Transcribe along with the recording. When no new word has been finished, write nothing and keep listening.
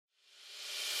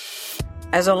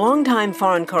As a longtime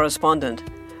foreign correspondent,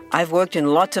 I've worked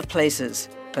in lots of places,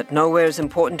 but nowhere as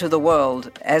important to the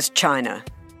world as China.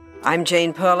 I'm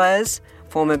Jane Perlez,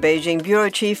 former Beijing bureau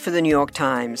chief for the New York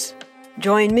Times.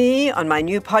 Join me on my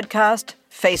new podcast,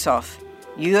 Face Off,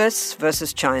 US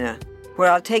versus China, where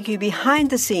I'll take you behind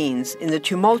the scenes in the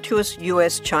tumultuous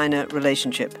US-China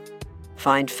relationship.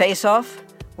 Find Face Off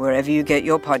wherever you get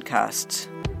your podcasts.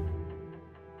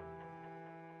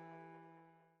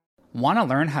 Want to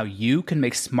learn how you can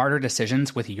make smarter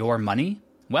decisions with your money?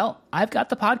 Well, I've got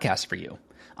the podcast for you.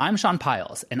 I'm Sean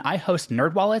Piles, and I host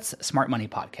NerdWallet's Smart Money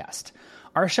Podcast.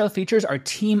 Our show features our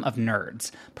team of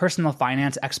nerds, personal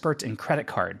finance experts in credit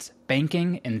cards,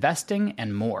 banking, investing,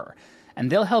 and more.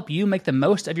 And they'll help you make the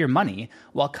most of your money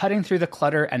while cutting through the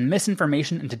clutter and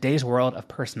misinformation in today's world of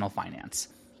personal finance.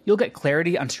 You'll get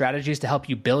clarity on strategies to help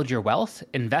you build your wealth,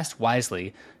 invest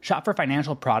wisely, shop for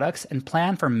financial products, and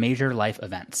plan for major life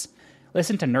events.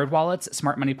 Listen to NerdWallet's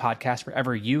Smart Money Podcast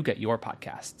wherever you get your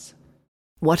podcasts.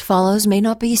 What follows may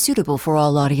not be suitable for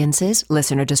all audiences.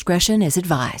 Listener discretion is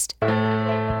advised.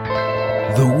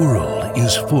 The world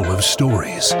is full of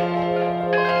stories.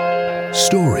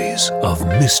 Stories of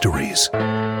mysteries,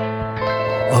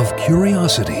 of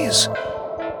curiosities,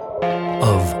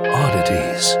 of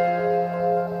oddities.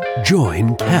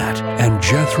 Join Kat and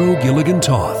Jethro Gilligan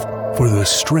Toth for the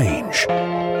strange,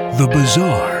 the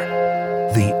bizarre,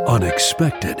 the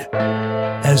unexpected,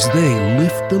 as they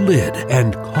lift the lid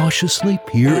and cautiously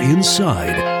peer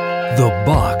inside the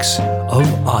box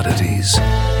of oddities.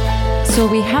 So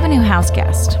we have a new house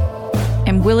guest,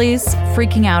 and Willie's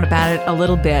freaking out about it a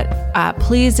little bit.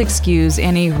 Please excuse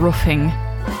any roofing.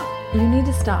 You need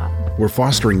to stop. We're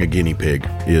fostering a guinea pig,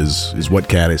 is what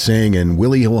Kat is saying, and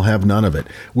Willie will have none of it.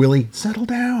 Willie, settle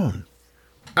down.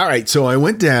 All right, so I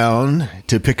went down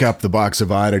to pick up the box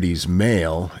of oddities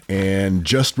mail and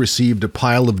just received a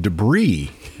pile of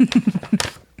debris.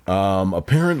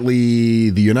 Apparently,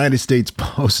 the United States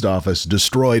Post Office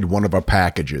destroyed one of our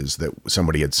packages that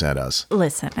somebody had sent us.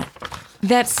 Listen,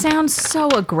 that sounds so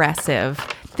aggressive.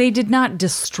 They did not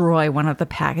destroy one of the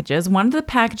packages. One of the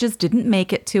packages didn't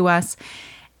make it to us,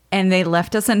 and they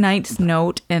left us a nice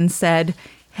note and said,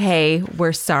 hey,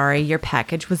 we're sorry, your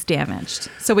package was damaged.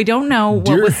 So we don't know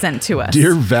what was sent to us.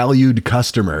 Dear valued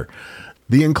customer,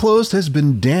 the enclosed has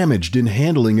been damaged in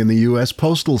handling in the U.S.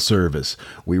 Postal Service.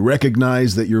 We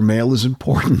recognize that your mail is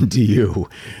important to you,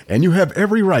 and you have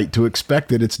every right to expect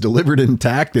that it's delivered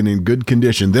intact and in good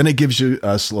condition. Then it gives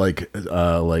us on a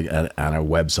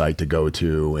website to go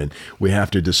to, and we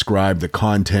have to describe the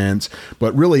contents.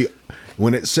 But really,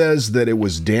 when it says that it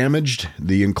was damaged,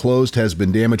 the enclosed has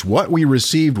been damaged, what we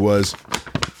received was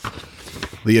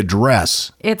the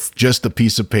address. It's just a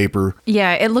piece of paper.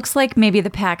 Yeah, it looks like maybe the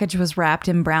package was wrapped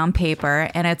in brown paper,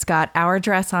 and it's got our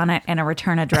address on it and a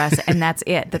return address, and that's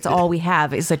it. That's all we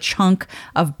have is a chunk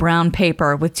of brown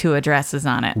paper with two addresses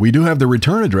on it. We do have the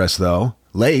return address, though.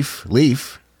 Leaf.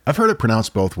 I've heard it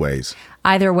pronounced both ways.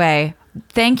 Either way,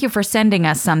 thank you for sending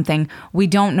us something. We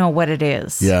don't know what it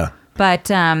is. Yeah. But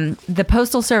the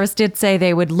Postal Service did say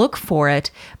they would look for it,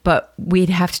 but we'd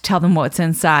have to tell them what's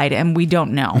inside, and we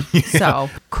don't know. Yeah. So,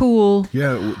 cool.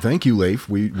 Yeah, thank you, Leif.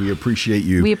 We appreciate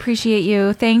you. We appreciate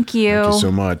you. Thank you. Thank you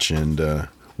so much, and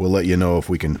we'll let you know if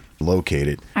we can locate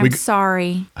it. I'm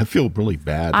sorry. I feel really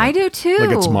bad. I do, too.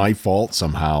 Like it's my fault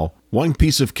somehow. One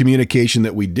piece of communication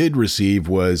that we did receive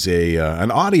was an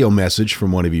audio message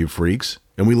from one of you freaks.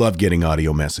 And we love getting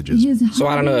audio messages. So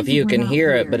I don't know if you can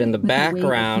hear it, but in the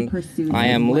background, I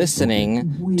am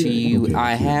listening to you.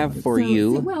 I have for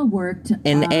you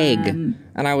an egg.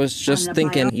 And I was just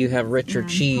thinking you have Richard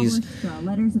Cheese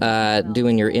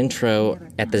doing your intro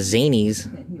at the Zanies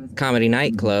Comedy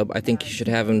Nightclub. I think you should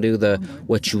have him do the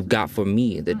 "What You Got For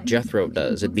Me" that Jethro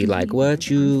does. It'd be like, "What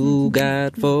you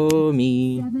got for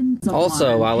me."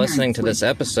 Also, while listening to this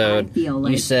episode,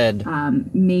 you said,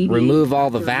 remove all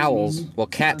the vowels. Well,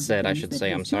 Kat said, I should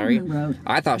say, I'm sorry.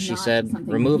 I thought she said,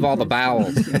 remove all the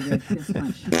vowels.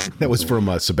 That was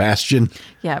from Sebastian.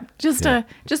 Yeah, just a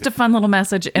fun little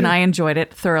message, and I enjoyed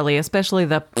it thoroughly, especially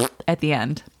the at the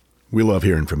end. We love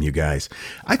hearing from you guys.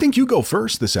 I think you go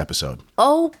first this episode.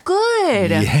 Oh,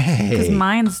 good. Yay. Because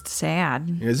mine's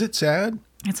sad. Is it sad?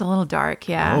 It's a little dark,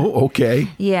 yeah. Oh, okay.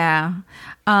 Yeah.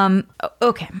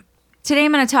 Okay. Today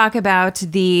I'm going to talk about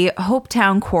the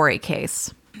Hopetown Quarry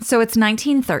case. So it's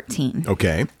 1913.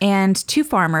 Okay. And two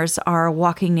farmers are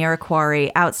walking near a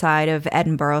quarry outside of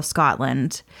Edinburgh,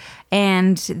 Scotland.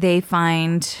 And they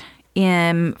find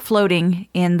floating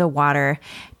in the water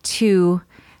two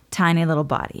tiny little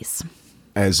bodies.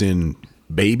 As in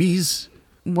babies?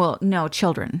 Well, no,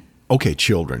 children. Okay,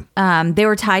 children. They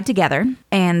were tied together,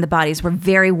 and the bodies were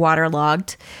very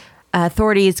waterlogged.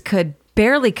 Authorities could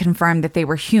barely confirm that they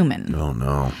were human. Oh,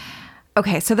 no.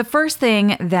 Okay, so the first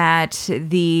thing that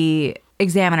the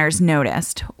examiners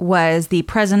noticed was the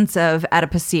presence of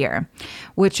adipocere,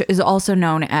 which is also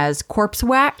known as corpse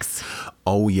wax.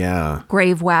 Oh, yeah.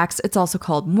 Grave wax. It's also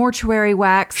called mortuary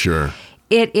wax. Sure.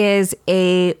 It is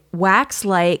a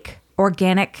wax-like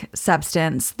organic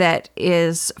substance that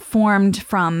is formed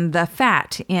from the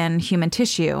fat in human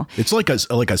tissue. It's like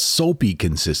a soapy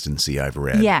consistency, I've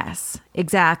read. Yes,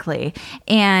 exactly.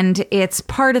 And it's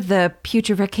part of the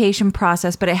putrefaction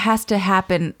process, but it has to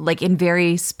happen like in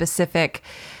very specific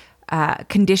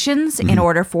conditions in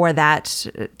order for that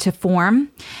to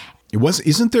form.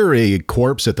 Isn't there a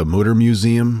corpse at the Mutter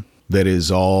Museum that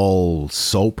is all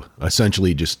soap,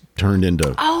 essentially just turned into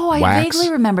wax? I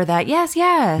vaguely remember that. Yes.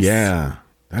 Yeah,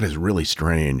 that is really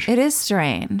strange. It is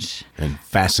strange. And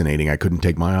fascinating. I couldn't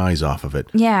take my eyes off of it.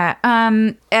 Yeah.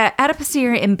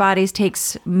 Adipocere in bodies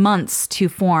takes months to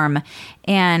form,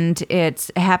 and it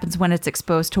happens when it's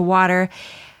exposed to water.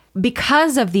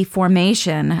 Because of the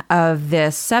formation of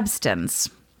this substance,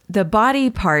 the body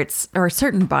parts, or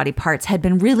certain body parts, had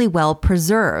been really well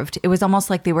preserved. It was almost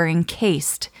like they were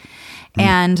encased.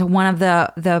 And one of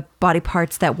the body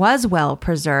parts that was well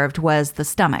preserved was the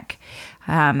stomach.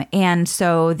 And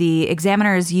so the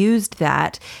examiners used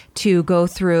that to go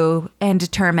through and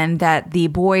determine that the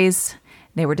boys,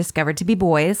 they were discovered to be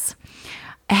boys,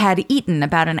 had eaten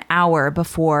about an hour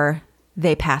before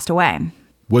they passed away.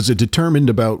 Was it determined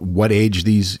about what age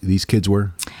these kids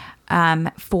were?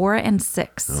 4 and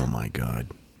 6. Oh, my God.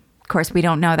 Of course, we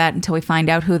don't know that until we find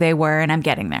out who they were, and I'm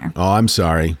getting there. Oh, I'm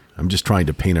sorry. I'm just trying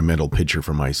to paint a mental picture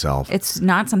for myself. It's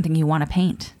not something you want to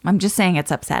paint. I'm just saying it's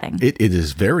upsetting. It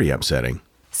is very upsetting.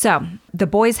 So the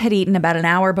boys had eaten about an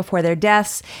hour before their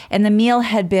deaths, and the meal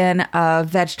had been of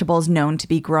vegetables known to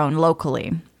be grown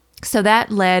locally. So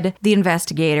that led the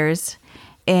investigators,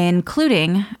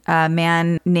 including a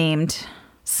man named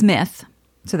Smith,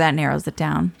 so that narrows it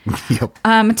down,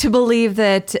 Yep. to believe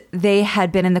that they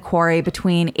had been in the quarry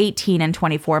between 18 and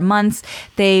 24 months.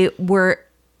 They were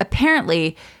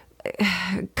apparently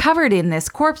covered in this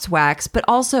corpse wax, but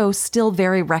also still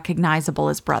very recognizable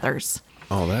as brothers.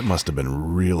 Oh, that must have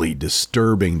been really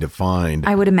disturbing to find.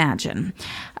 I would imagine.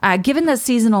 Given the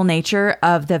seasonal nature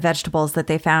of the vegetables that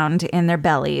they found in their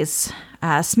bellies,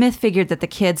 Smith figured that the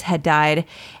kids had died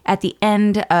at the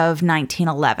end of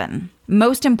 1911.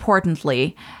 Most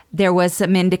importantly, there was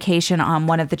some indication on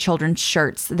one of the children's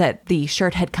shirts that the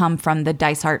shirt had come from the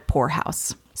Dysart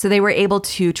poorhouse. So they were able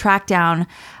to track down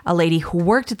a lady who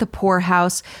worked at the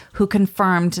poorhouse who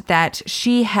confirmed that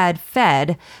she had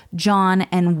fed John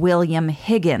and William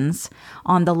Higgins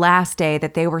on the last day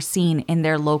that they were seen in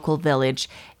their local village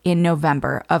in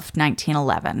November of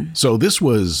 1911. So this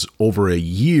was over a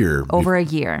year.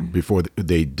 Before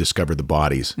they discovered the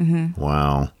bodies. Mm-hmm.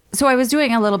 Wow. So I was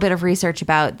doing a little bit of research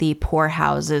about the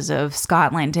poorhouses of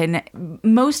Scotland, and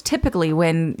most typically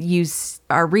when you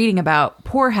are reading about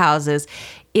poorhouses,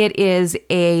 it is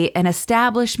an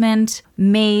establishment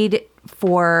made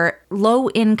for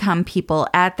low-income people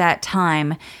at that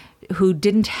time who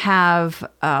didn't have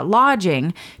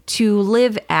lodging to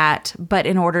live at, but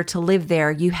in order to live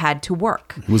there, you had to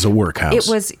work. It was a workhouse. It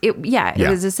was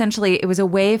essentially, it was a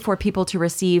way for people to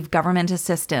receive government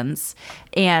assistance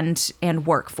and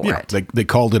work for it. They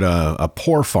called it a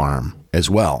poor farm as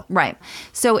well. Right.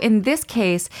 So in this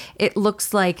case, it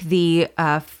looks like the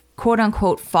quote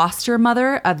unquote foster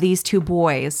mother of these two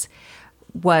boys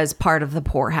was part of the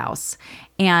poorhouse.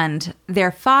 And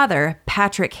their father,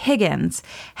 Patrick Higgins,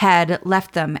 had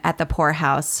left them at the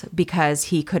poorhouse because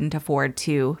he couldn't afford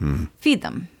to feed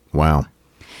them. Wow.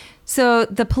 So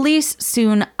the police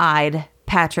soon eyed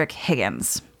Patrick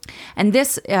Higgins. And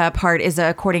this part is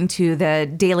according to the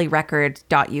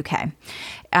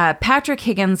dailyrecord.uk. Patrick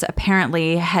Higgins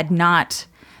apparently had not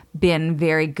been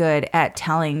very good at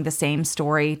telling the same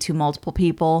story to multiple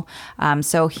people.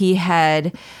 So he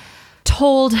had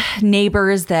told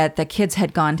neighbors that the kids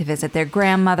had gone to visit their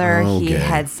grandmother. Okay. He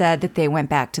had said that they went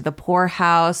back to the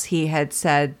poorhouse. He had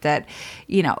said that,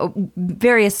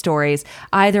 various stories.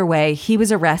 Either way, he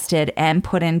was arrested and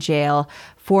put in jail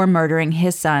for murdering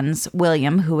his sons,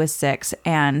 William, who was 6,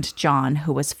 and John,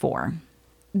 who was 4.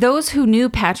 Those who knew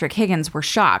Patrick Higgins were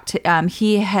shocked.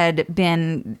 He had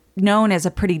been known as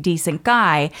a pretty decent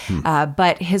guy,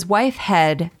 but his wife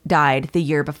had died the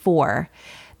year before.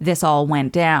 this all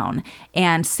went down.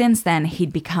 And since then,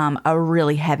 he'd become a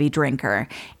really heavy drinker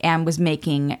and was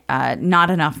making not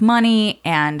enough money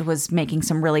and was making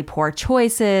some really poor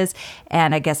choices.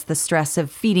 And I guess the stress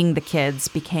of feeding the kids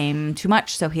became too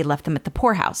much, so he left them at the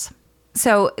poorhouse.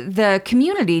 So the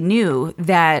community knew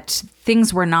that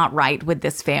things were not right with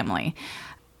this family.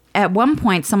 At one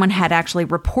point, someone had actually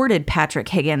reported Patrick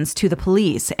Higgins to the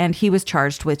police, and he was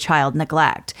charged with child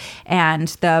neglect. And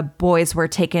the boys were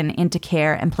taken into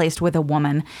care and placed with a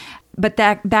woman. But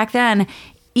back then,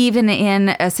 even in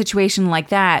a situation like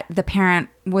that, the parent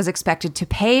was expected to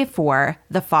pay for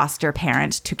the foster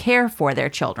parent to care for their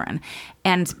children.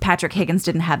 And Patrick Higgins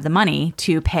didn't have the money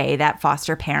to pay that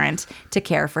foster parent to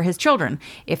care for his children.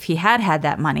 If he had had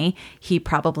that money, he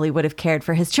probably would have cared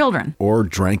for his children. Or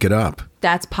drank it up.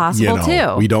 That's possible,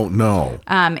 too. We don't know.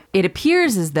 It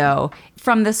appears as though,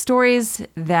 from the stories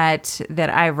that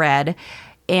I read,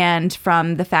 and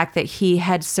from the fact that he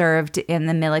had served in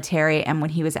the military, and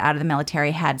when he was out of the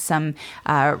military had some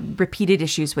repeated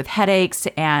issues with headaches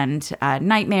and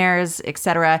nightmares,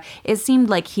 etc., it seemed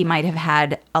like he might have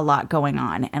had a lot going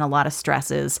on and a lot of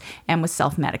stresses and was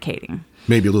self-medicating.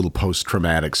 Maybe a little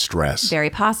post-traumatic stress.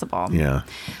 Very possible. Yeah.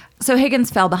 So Higgins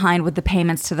fell behind with the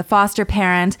payments to the foster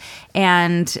parent,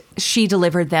 and she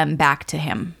delivered them back to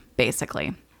him,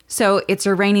 basically. So it's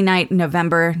a rainy night in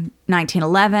November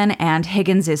 1911, and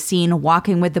Higgins is seen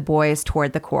walking with the boys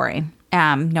toward the quarry.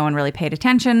 No one really paid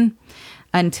attention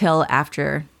until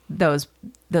after those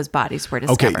bodies were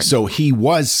discovered. Okay, so he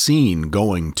was seen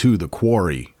going to the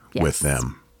quarry Yes. with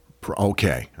them.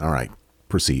 Okay, all right,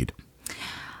 proceed.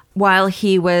 While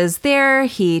he was there,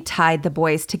 he tied the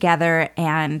boys together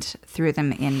and threw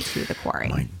them into the quarry.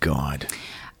 My God.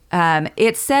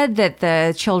 It said that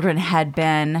the children had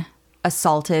been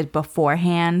assaulted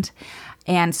beforehand,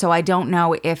 and so I don't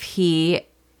know if he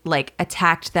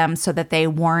attacked them so that they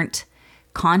weren't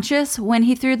conscious when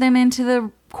he threw them into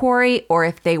the quarry, or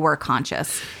if they were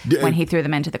conscious when he threw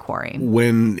them into the quarry.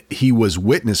 When he was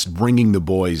witnessed bringing the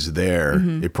boys there,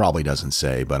 it probably doesn't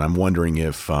say, but I'm wondering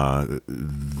if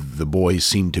the boys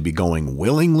seemed to be going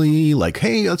willingly, like,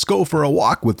 hey, let's go for a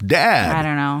walk with Dad. I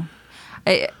don't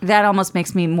know. That almost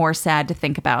makes me more sad to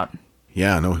think about.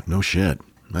 Yeah, no shit.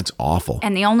 That's awful.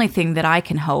 And the only thing that I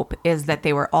can hope is that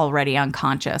they were already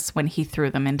unconscious when he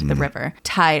threw them into the river,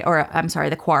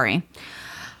 the quarry.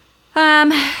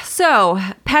 So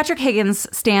Patrick Higgins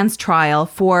stands trial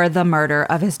for the murder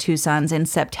of his two sons in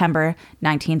September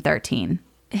 1913.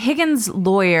 Higgins'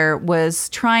 lawyer was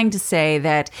trying to say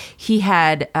that he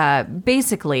had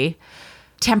basically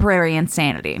temporary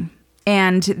insanity.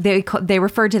 And they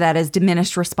referred to that as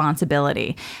diminished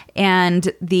responsibility.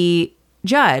 And the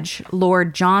judge,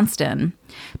 Lord Johnston,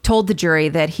 told the jury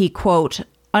that he, quote,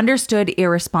 understood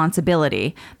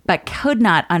irresponsibility, but could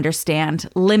not understand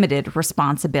limited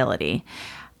responsibility.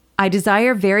 I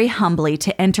desire very humbly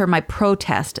to enter my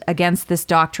protest against this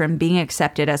doctrine being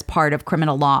accepted as part of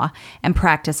criminal law and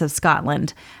practice of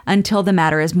Scotland until the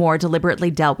matter is more deliberately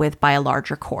dealt with by a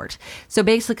larger court. So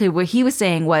basically what he was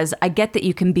saying was, I get that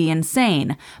you can be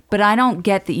insane, but I don't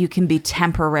get that you can be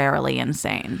temporarily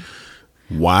insane.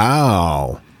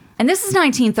 Wow. And this is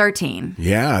 1913.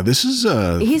 Yeah, this is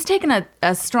He's taken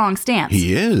a strong stance.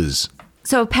 He is.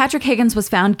 So Patrick Higgins was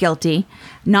found guilty,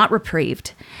 not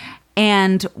reprieved,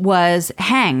 and was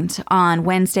hanged on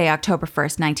Wednesday, October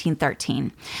 1st,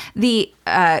 1913. The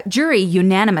jury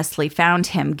unanimously found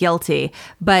him guilty,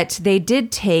 but they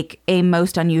did take a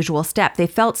most unusual step. They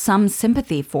felt some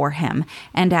sympathy for him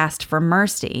and asked for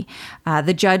mercy.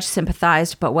 The judge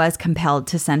sympathized but was compelled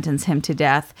to sentence him to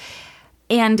death.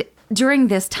 And during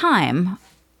this time,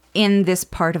 in this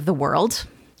part of the world,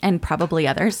 and probably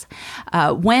others,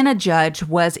 when a judge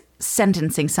was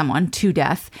sentencing someone to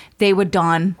death, they would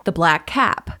don the black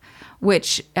cap,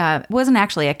 which wasn't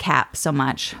actually a cap so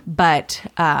much, but...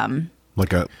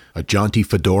 like a jaunty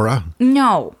fedora?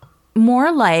 No,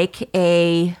 more like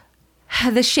the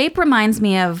shape reminds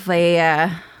me of a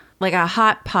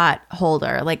hot pot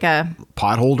holder, like a...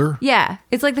 Pot holder? Yeah,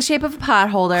 it's like the shape of a pot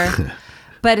holder,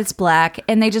 but it's black,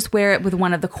 and they just wear it with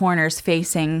one of the corners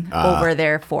facing over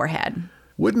their forehead.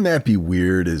 Wouldn't that be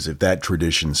weird as if that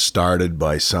tradition started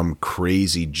by some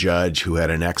crazy judge who had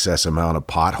an excess amount of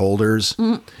pot holders?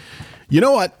 You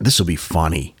know what? This will be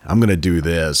funny. I'm going to do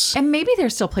this. And maybe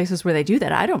there's still places where they do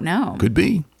that. I don't know. Could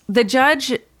be. The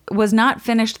judge was not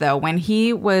finished, though. When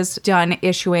he was done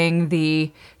issuing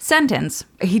the sentence,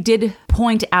 he did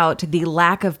point out the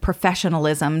lack of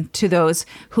professionalism to those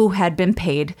who had been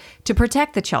paid to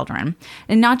protect the children.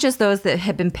 And not just those that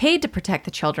had been paid to protect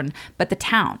the children, but the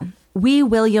town. "We,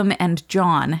 William and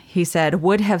John," he said,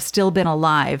 "would have still been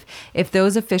alive if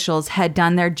those officials had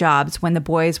done their jobs when the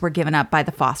boys were given up by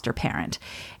the foster parent."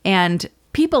 And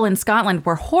people in Scotland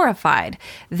were horrified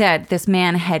that this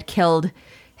man had killed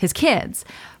his kids,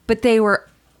 but they were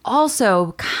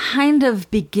also kind of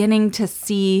beginning to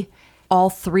see all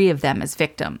three of them as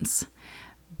victims.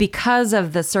 Because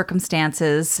of the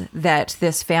circumstances that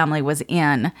this family was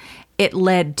in, it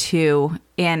led to,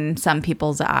 in some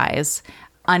people's eyes,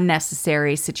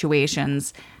 unnecessary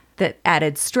situations that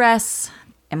added stress.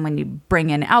 And when you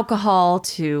bring in alcohol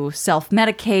to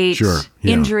self-medicate, Sure,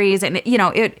 yeah. injuries, and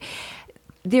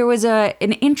there was an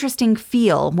interesting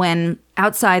feel when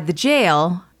outside the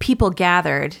jail, people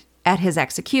gathered at his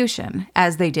execution,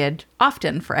 as they did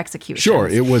often for executions. Sure,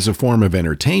 it was a form of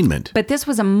entertainment. But this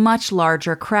was a much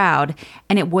larger crowd,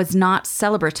 and it was not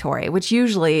celebratory, which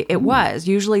usually it was.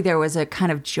 Usually there was a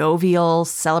kind of jovial,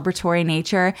 celebratory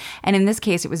nature. And in this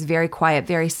case, it was very quiet,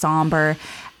 very somber.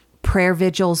 Prayer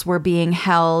vigils were being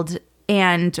held.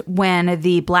 And when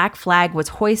the black flag was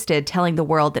hoisted, telling the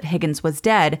world that Higgins was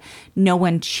dead, no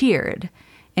one cheered.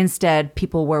 Instead,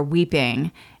 people were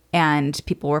weeping and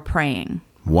people were praying.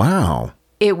 Wow.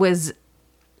 It was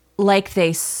like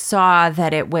they saw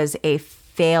that it was a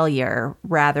failure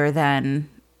rather than,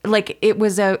 like it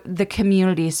was the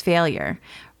community's failure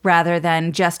rather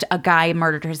than just a guy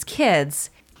murdered his kids.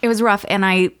 It was rough. And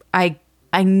I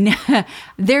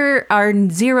there are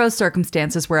zero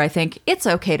circumstances where I think it's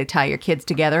okay to tie your kids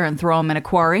together and throw them in a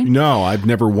quarry. No, I've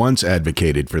never once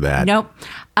advocated for that. Nope.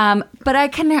 But I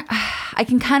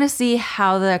can kind of see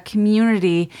how the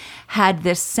community had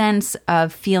this sense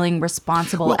of feeling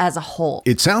responsible as a whole.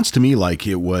 It sounds to me like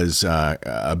it was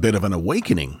a bit of an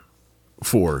awakening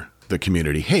for the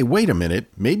community. Hey, wait a minute.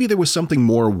 Maybe there was something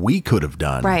more we could have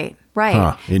done. Right.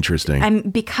 Huh, interesting.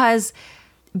 And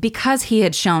because he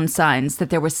had shown signs that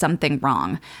there was something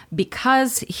wrong,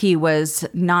 because he was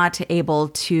not able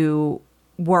to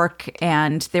work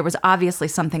and there was obviously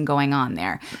something going on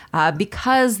there,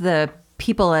 because the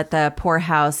people at the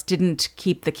poorhouse didn't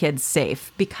keep the kids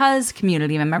safe, because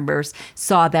community members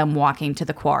saw them walking to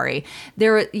the quarry.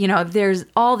 There's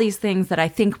all these things that I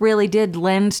think really did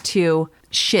lend to,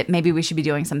 shit, maybe we should be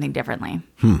doing something differently.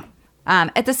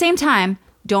 At the same time,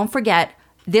 don't forget,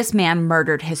 this man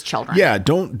murdered his children. Yeah,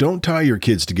 don't tie your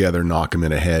kids together, knock them in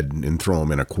the head, and throw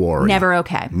them in a quarry. Never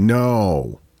okay.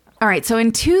 No. All right, so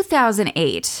in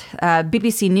 2008,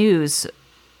 BBC News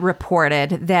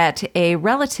reported that a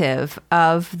relative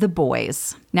of the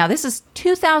boys, now this is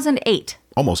 2008.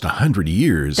 Almost 100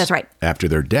 years. That's right. After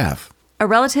their death. A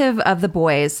relative of the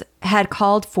boys had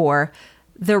called for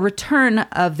the return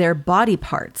of their body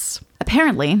parts.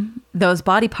 Apparently, those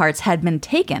body parts had been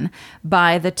taken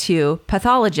by the two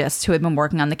pathologists who had been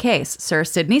working on the case, Sir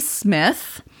Sidney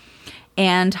Smith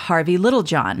and Harvey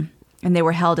Littlejohn, and they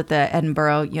were held at the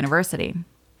Edinburgh University.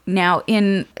 Now,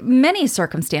 in many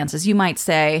circumstances, you might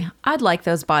say, I'd like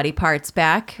those body parts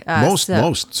back. Most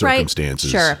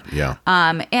circumstances. Right? Sure. Yeah.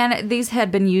 And these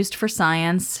had been used for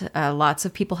science. Lots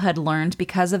of people had learned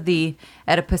because of the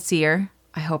Oedipus.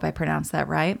 I hope I pronounced that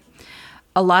right.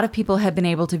 A lot of people had been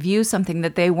able to view something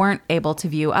that they weren't able to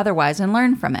view otherwise and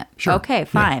learn from it. Sure. Okay,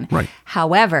 fine. Yeah, right.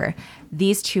 However,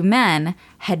 these two men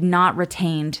had not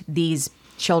retained these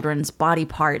children's body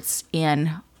parts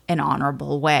in an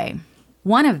honorable way.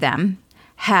 One of them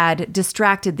had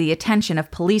distracted the attention of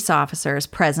police officers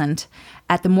present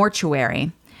at the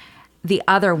mortuary. The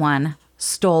other one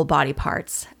stole body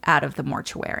parts out of the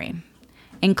mortuary,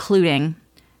 including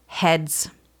heads,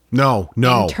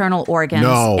 internal organs,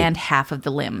 and half of the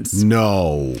limbs.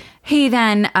 No. He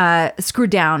then screwed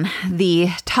down the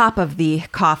top of the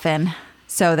coffin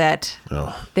so that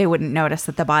they wouldn't notice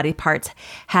that the body parts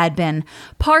had been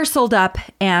parceled up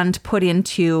and put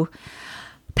into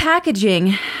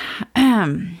packaging.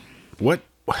 What?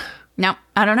 No,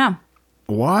 I don't know.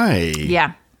 Why?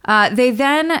 Yeah. They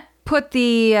then put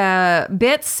the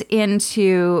bits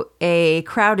into a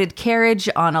crowded carriage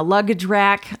on a luggage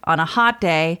rack on a hot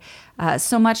day,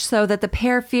 so much so that the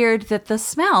pair feared that the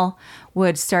smell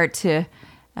would start to,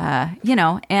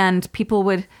 and people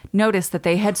would notice that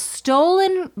they had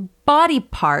stolen body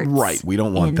parts. Right. We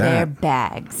don't want in that. their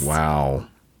bags. Wow.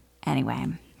 Anyway,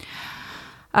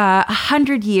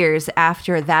 100 years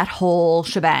after that whole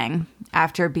shebang,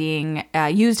 after being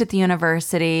used at the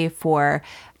university for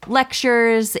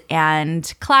lectures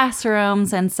and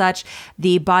classrooms and such,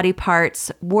 the body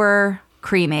parts were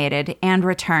cremated and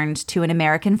returned to an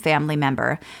American family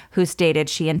member who stated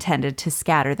she intended to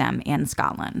scatter them in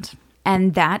Scotland.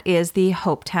 And that is the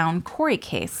Hopetown quarry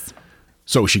case.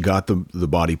 So she got the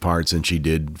body parts and she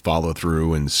did follow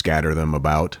through and scatter them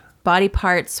about? body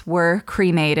parts were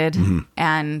cremated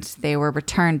and they were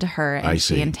returned to her, and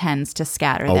she intends to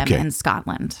scatter them in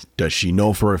Scotland. Does she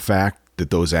know for a fact that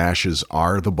those ashes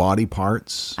are the body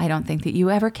parts? I don't think that you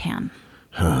ever can.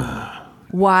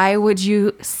 Why would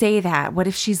you say that? What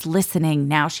if she's listening?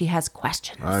 Now she has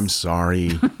questions. I'm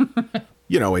sorry.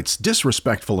 It's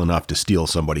disrespectful enough to steal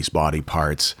somebody's body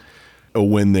parts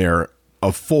when they're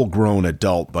a full-grown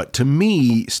adult, but to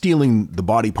me, stealing the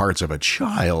body parts of a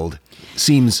child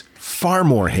seems far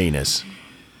more heinous.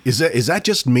 Is that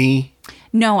just me?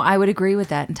 No, I would agree with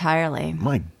that entirely.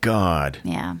 My God.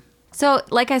 Yeah. So,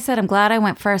 like I said, I'm glad I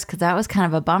went first because that was kind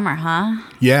of a bummer, huh?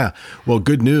 Yeah. Well,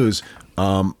 good news.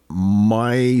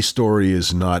 My story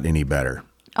is not any better.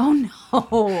 Oh,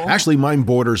 no. Actually, mine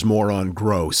borders more on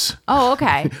gross. Oh,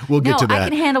 okay. We'll get to that. I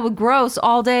can handle with gross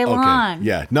all day long.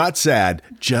 Yeah, not sad,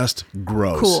 just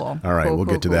gross. Cool. All right, we'll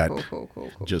get to that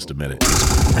just a minute.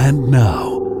 And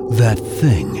now, that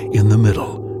thing in the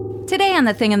middle. Today on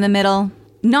The Thing in the Middle,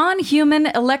 non-human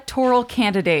electoral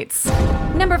candidates.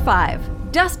 Number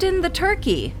 5, Dustin the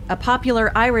Turkey, a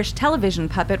popular Irish television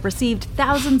puppet, received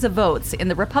thousands of votes in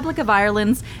the Republic of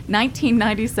Ireland's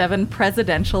 1997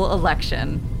 presidential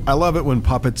election. I love it when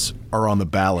puppets are on the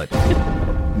ballot.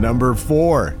 Number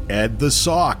 4, Ed the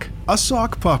Sock. A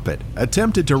sock puppet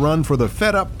attempted to run for the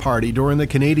Fed Up Party during the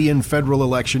Canadian federal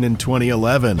election in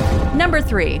 2011. Number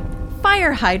 3,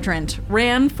 Fire Hydrant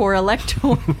ran for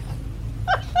electoral...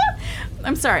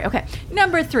 I'm sorry, okay.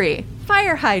 Number 3,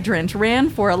 Fire Hydrant ran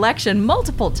for election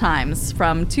multiple times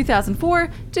from 2004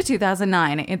 to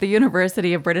 2009 at the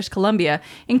University of British Columbia,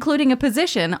 including a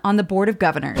position on the Board of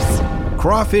Governors.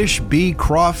 Crawfish Be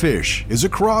Crawfish is a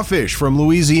crawfish from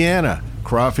Louisiana.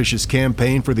 Crawfish's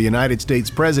campaign for the United States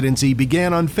presidency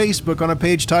began on Facebook on a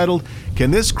page titled,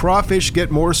 "Can this crawfish get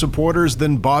more supporters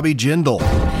than Bobby Jindal?"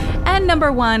 And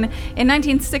number 1, in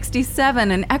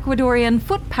 1967, an Ecuadorian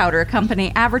foot powder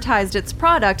company advertised its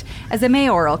product as a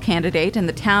mayoral candidate in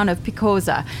the town of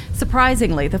Picosa.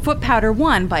 Surprisingly, the foot powder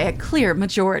won by a clear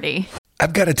majority.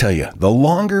 I've got to tell you, the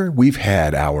longer we've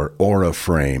had our Aura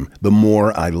frame, the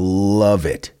more I love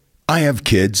it. I have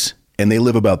kids, and they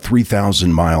live about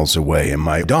 3,000 miles away, and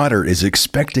my daughter is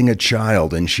expecting a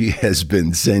child, and she has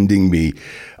been sending me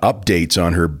updates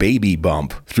on her baby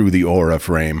bump through the Aura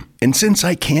frame. And since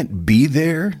I can't be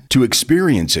there to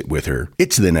experience it with her,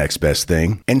 it's the next best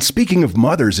thing. And speaking of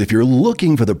mothers, if you're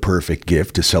looking for the perfect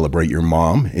gift to celebrate your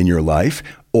mom in your life,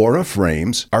 Aura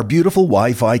frames are beautiful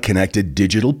Wi-Fi connected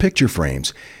digital picture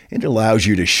frames. It allows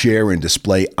you to share and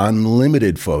display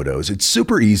unlimited photos. It's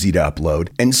super easy to upload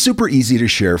and super easy to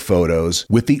share photos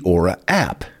with the Aura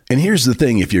app. And here's the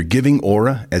thing, if you're giving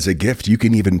Aura as a gift, you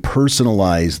can even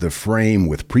personalize the frame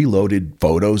with preloaded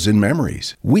photos and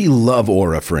memories. We love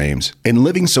Aura frames, and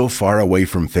living so far away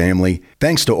from family,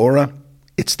 thanks to Aura,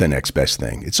 it's the next best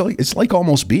thing. It's like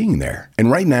almost being there. And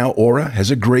right now, Aura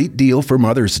has a great deal for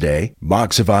Mother's Day.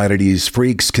 Box of Oddities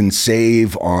freaks can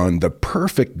save on the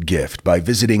perfect gift by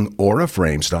visiting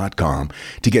auraframes.com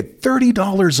to get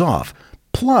 $30 off,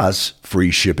 plus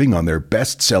free shipping on their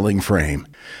best-selling frame.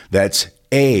 That's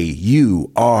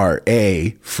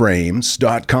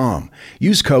auraframes.com.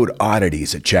 Use code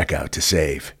oddities at checkout to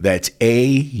save. That's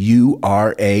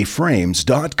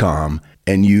auraframes.com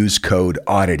and use code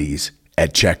oddities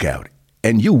at checkout,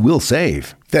 and you will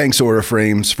save. Thanks, Aura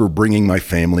Frames, for bringing my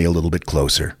family a little bit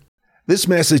closer. This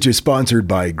message is sponsored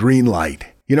by Greenlight.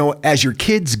 You know, as your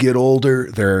kids get older,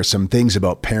 there are some things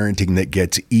about parenting that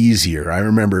gets easier. I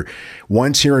remember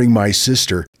once hearing my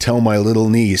sister tell my little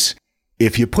niece,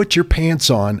 "If you put your pants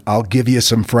on, I'll give you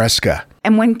some Fresca."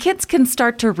 And when kids can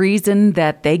start to reason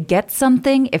that they get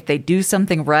something if they do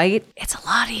something right, it's a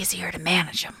lot easier to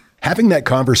manage them. Having that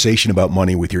conversation about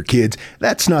money with your kids,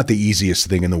 that's not the easiest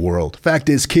thing in the world. Fact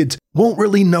is, kids won't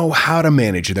really know how to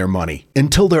manage their money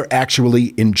until they're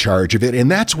actually in charge of it,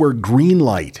 and that's where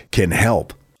Greenlight can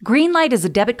help. Greenlight is a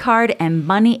debit card and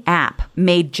money app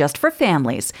made just for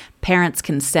families. Parents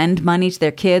can send money to their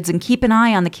kids and keep an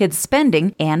eye on the kids'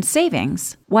 spending and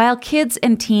savings, while kids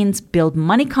and teens build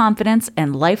money confidence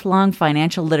and lifelong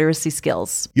financial literacy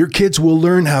skills. Your kids will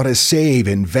learn how to save,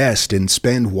 invest, and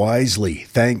spend wisely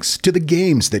thanks to the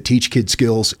games that teach kids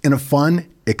skills in a fun,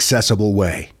 accessible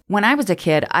way. When I was a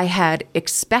kid, I had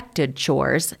expected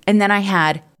chores, and then I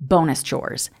had bonus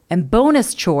chores. And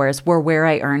bonus chores were where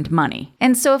I earned money.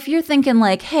 And so if you're thinking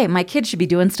like, hey, my kid should be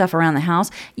doing stuff around the house,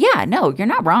 yeah, no, you're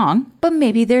not wrong. But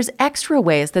maybe there's extra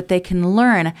ways that they can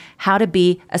learn how to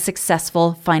be a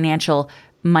successful financial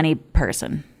money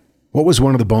person. What was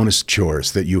one of the bonus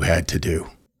chores that you had to do?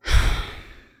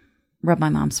 Rub my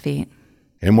mom's feet.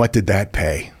 And what did that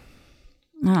pay?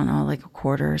 I don't know, like a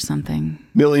quarter or something.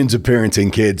 Millions of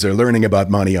parenting kids are learning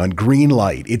about money on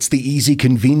Greenlight. It's the easy,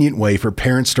 convenient way for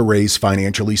parents to raise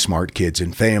financially smart kids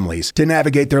and families to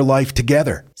navigate their life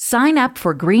together. Sign up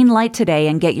for Greenlight today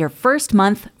and get your first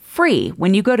month free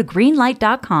when you go to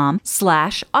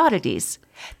greenlight.com/oddities.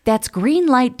 That's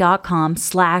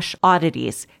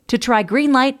greenlight.com/oddities to try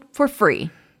Greenlight for free.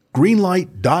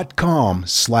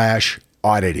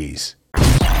 Greenlight.com/oddities.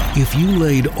 If you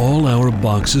laid all our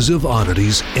boxes of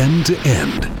oddities end to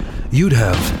end, you'd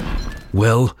have,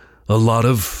 well, a lot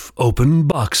of open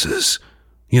boxes.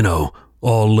 You know,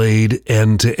 all laid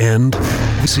end to end.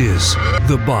 This is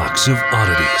the Box of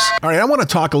Oddities. All right, I want to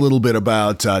talk a little bit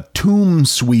about Tomb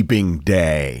Sweeping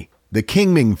Day, the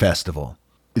Qingming Festival.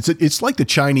 It's like the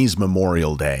Chinese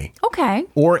Memorial Day. Okay.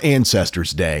 Or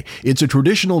Ancestors Day. It's a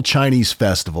traditional Chinese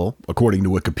festival, according to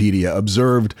Wikipedia,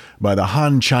 observed by the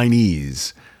Han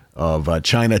Chinese of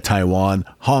China, Taiwan,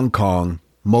 Hong Kong,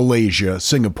 Malaysia,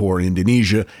 Singapore,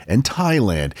 Indonesia, and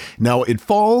Thailand. Now, it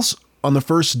falls on the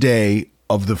first day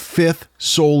of the 5th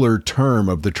solar term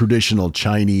of the traditional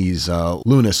Chinese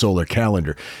lunisolar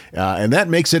calendar. And that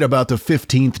makes it about the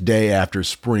 15th day after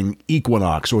spring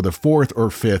equinox, or the 4th or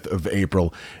 5th of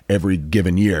April every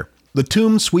given year. The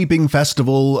Tomb Sweeping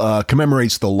Festival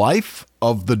commemorates the life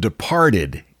of the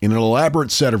departed in an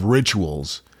elaborate set of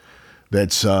rituals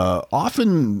that's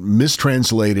often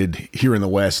mistranslated here in the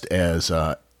West as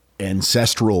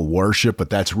ancestral worship, but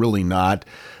that's really not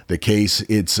the case.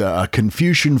 It's a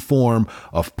Confucian form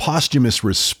of posthumous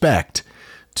respect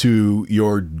to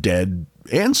your dead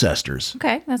ancestors.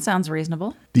 Okay, that sounds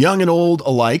reasonable. The young and old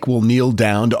alike will kneel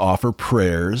down to offer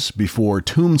prayers before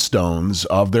tombstones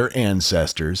of their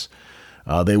ancestors.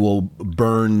 They will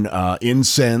burn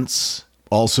incense,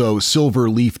 also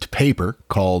silver-leafed paper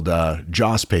called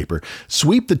joss paper.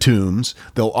 Sweep the tombs.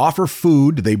 They'll offer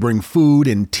food. They bring food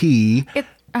and tea.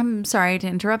 I'm sorry to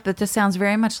interrupt, but this sounds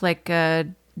very much like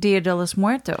Dia de los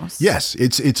Muertos. Yes,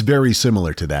 it's very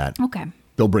similar to that. Okay.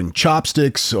 They'll bring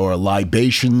chopsticks or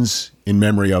libations in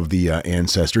memory of the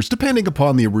ancestors, depending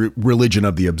upon the religion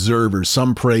of the observers.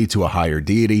 Some pray to a higher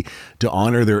deity to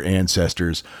honor their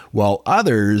ancestors, while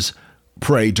others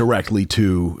pray directly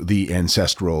to the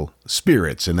ancestral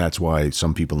spirits. And that's why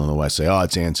some people in the West say, oh,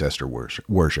 it's ancestor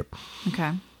worship.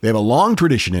 Okay. They have a long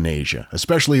tradition in Asia,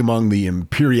 especially among the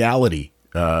imperiality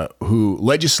who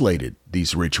legislated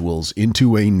these rituals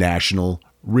into a national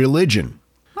religion.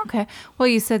 Okay. Well,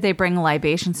 you said they bring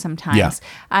libations sometimes. Yeah.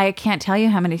 I can't tell you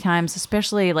how many times,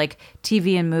 especially like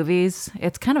TV and movies,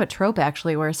 it's kind of a trope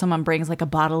actually, where someone brings like a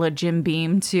bottle of Jim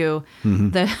Beam to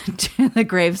the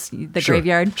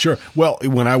graveyard. Sure. Well,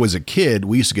 when I was a kid,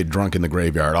 we used to get drunk in the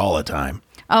graveyard all the time.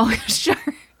 Oh, sure.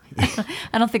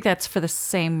 I don't think that's for the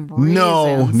same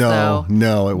reasons. No,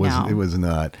 it was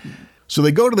not. So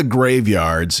they go to the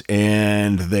graveyards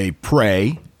and they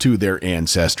pray to their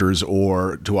ancestors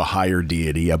or to a higher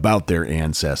deity about their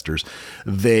ancestors.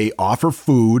 They offer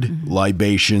food,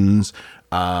 libations,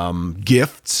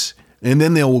 gifts, and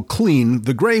then they will clean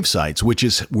the grave sites, which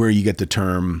is where you get the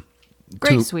term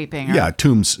grave sweeping.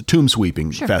 Tomb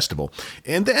Sweeping Festival.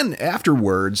 And then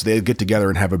afterwards, they get together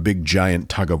and have a big giant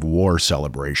tug of war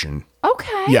celebration.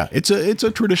 Okay. Yeah, it's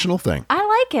a traditional thing. I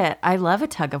like it. I love a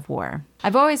tug of war.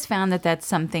 I've always found that that's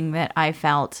something that I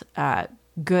felt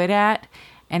good at.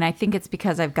 And I think it's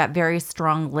because I've got very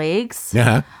strong legs.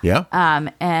 Yeah.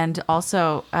 And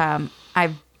also, I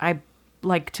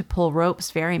like to pull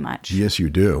ropes very much. Yes, you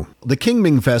do. The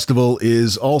Qingming Festival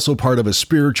is also part of a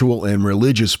spiritual and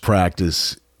religious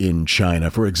practice in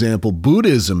China. For example,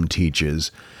 Buddhism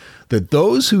teaches that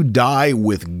those who die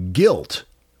with guilt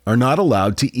are not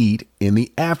allowed to eat in the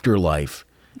afterlife,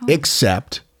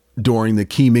 except during the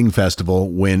Qingming Festival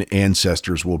when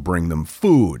ancestors will bring them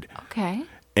food. Okay.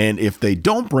 And if they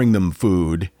don't bring them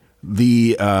food,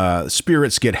 the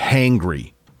spirits get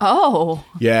hangry. Oh.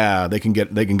 Yeah, they can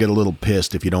get a little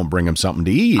pissed if you don't bring them something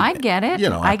to eat. I get it.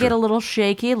 I get a little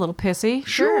shaky, a little pissy.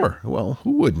 Sure. Well,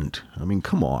 who wouldn't? I mean,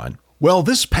 come on. Well,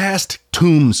 this past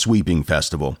Tomb Sweeping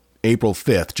Festival, April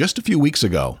 5th, just a few weeks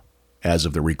ago, as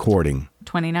of the recording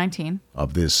 2019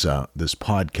 of this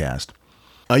podcast,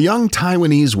 a young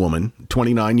Taiwanese woman,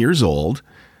 29 years old,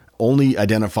 only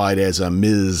identified as a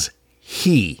Ms.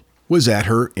 He, was at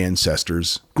her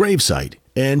ancestors' gravesite.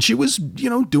 And she was,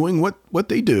 doing what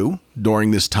they do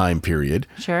during this time period.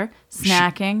 Sure.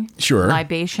 Snacking. Sure.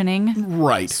 Libationing.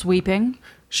 Right. Sweeping.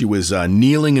 She was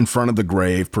kneeling in front of the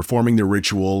grave, performing the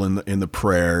ritual and the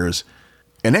prayers.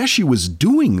 And as she was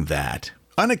doing that,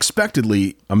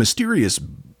 unexpectedly, a mysterious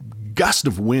gust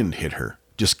of wind hit her.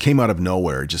 Just came out of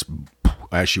nowhere, just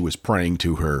as she was praying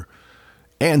to her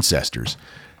ancestors.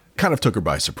 kind of took her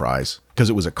by surprise because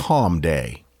it was a calm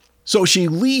day. So she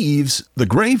leaves the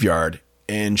graveyard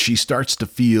and she starts to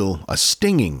feel a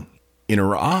stinging in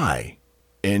her eye.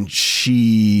 And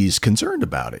she's concerned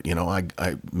about it. You know,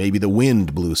 I maybe the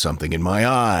wind blew something in my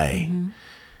eye. Mm-hmm.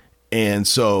 And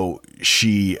so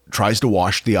she tries to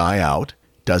wash the eye out,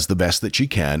 does the best that she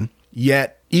can.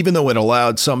 Yet, even though it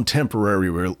allowed some temporary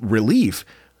relief,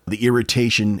 the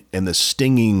irritation and the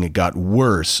stinging got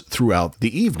worse throughout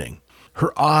the evening.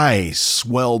 Her eye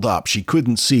swelled up. She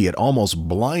couldn't see. It almost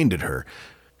blinded her.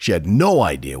 She had no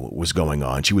idea what was going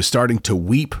on. She was starting to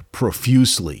weep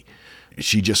profusely.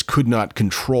 She just could not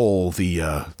control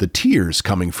the tears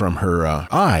coming from her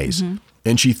eyes. Mm-hmm.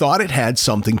 And she thought it had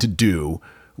something to do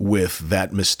with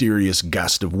that mysterious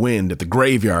gust of wind at the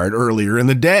graveyard earlier in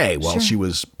the day while she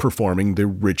was performing the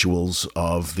rituals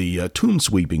of the tomb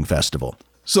sweeping festival.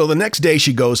 So the next day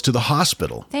she goes to the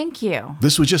hospital. Thank you.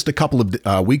 This was just a couple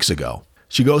of weeks ago.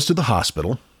 She goes to the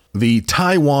hospital, the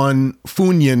Taiwan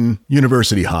Funyun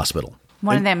University Hospital.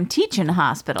 One of them teaching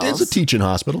hospitals. It's a teaching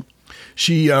hospital.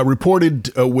 She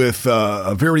reported with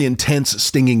a very intense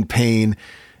stinging pain,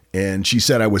 and she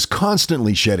said, I was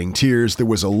constantly shedding tears. There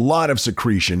was a lot of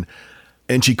secretion,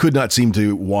 and she could not seem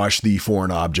to wash the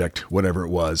foreign object, whatever it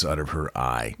was, out of her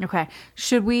eye. Okay.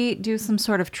 Should we do some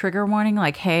sort of trigger warning?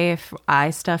 Like, hey, if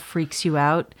eye stuff freaks you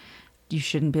out, you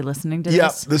shouldn't be listening to this?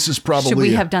 Yeah, this is probably... Should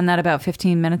we have done that about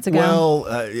 15 minutes ago? Well,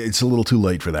 it's a little too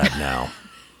late for that now.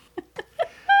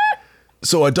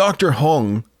 So Dr.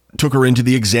 Hong took her into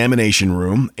the examination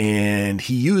room, and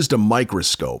he used a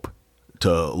microscope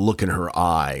to look in her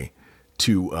eye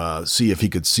to see if he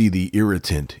could see the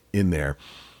irritant in there.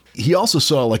 He also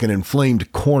saw like an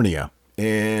inflamed cornea,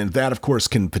 and that, of course,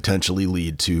 can potentially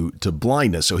lead to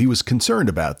blindness. So he was concerned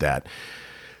about that.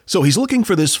 So he's looking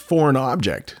for this foreign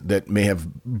object that may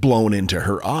have blown into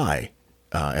her eye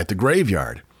at the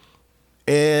graveyard.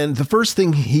 And the first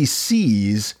thing he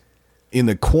sees in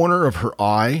the corner of her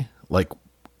eye, like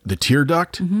the tear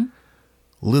duct,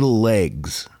 little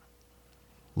legs,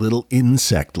 little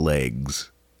insect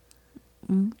legs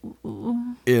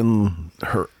in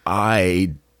her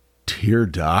eye tear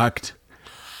duct.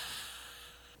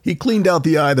 He cleaned out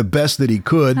the eye the best that he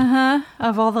could.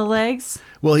 Of all the legs?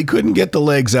 Well, he couldn't get the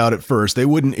legs out at first. They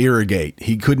wouldn't irrigate.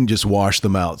 He couldn't just wash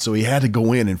them out. So he had to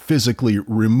go in and physically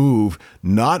remove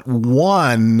not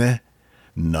one,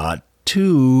 not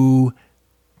two,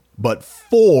 but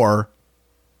 4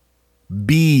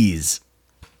 bees.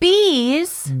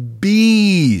 Bees?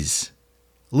 Bees.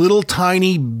 Little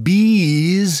tiny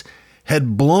bees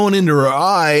had blown into her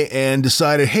eye and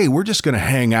decided, hey, we're just going to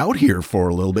hang out here for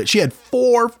a little bit. She had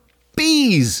 4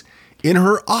 bees in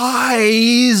her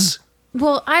eyes.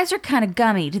 Well, eyes are kind of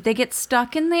gummy. Did they get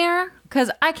stuck in there?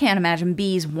 Because I can't imagine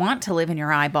bees want to live in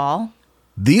your eyeball.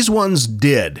 These ones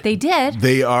did. They did?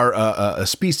 They are a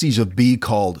species of bee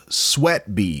called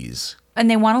sweat bees. And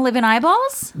they want to live in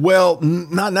eyeballs? Well,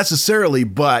 not necessarily,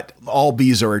 but all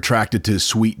bees are attracted to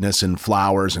sweetness and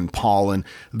flowers and pollen.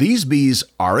 These bees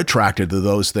are attracted to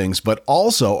those things, but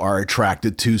also are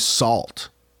attracted to salt.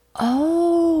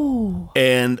 Oh.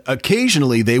 And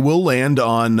occasionally they will land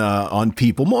on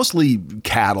people, mostly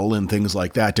cattle and things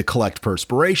like that, to collect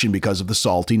perspiration because of the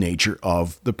salty nature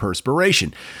of the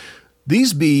perspiration.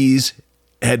 These bees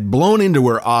had blown into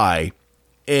her eye,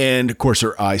 and of course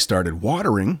her eye started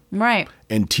watering. Right.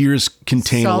 And tears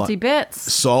contain salty bits.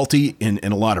 Salty and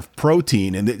a lot of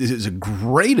protein, and it is a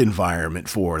great environment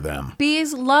for them.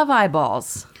 Bees love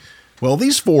eyeballs. Well,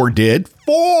 these 4 did.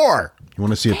 4! You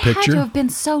want to see a picture? They had to have been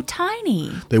so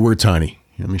tiny. They were tiny.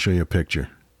 Let me show you a picture.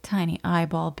 Tiny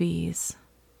eyeball bees.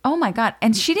 Oh my God.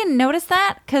 And she didn't notice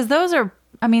that? Because those are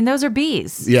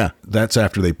bees. Yeah, that's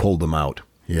after they pulled them out.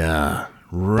 Yeah,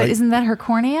 right. But isn't that her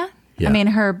cornea? Yeah. I mean,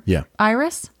 her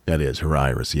iris? That is her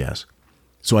iris, yes.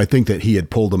 So I think that he had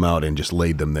pulled them out and just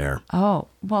laid them there. Oh,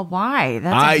 well, why?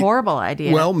 That's a horrible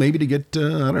idea. Well, maybe to get,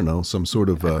 I don't know, some sort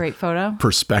of a great photo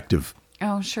perspective.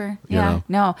 Oh, sure. You Yeah. know?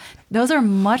 No, those are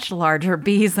much larger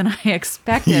bees than I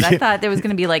expected. I thought there was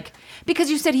going to be like, because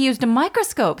you said he used a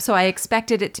microscope, so I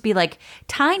expected it to be like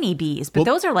tiny bees, but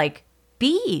those are like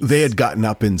bees. They had gotten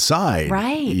up inside,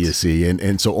 right? You see,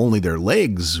 and so only their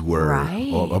legs were,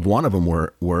 of one of them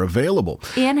were available.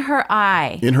 In her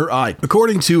eye. In her eye.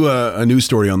 According to a news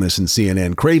story on this in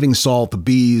CNN, craving salt, the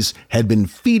bees had been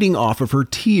feeding off of her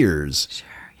tears. Sure.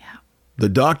 The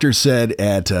doctor said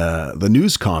at the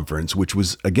news conference, which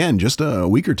was, again, just a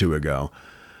week or two ago,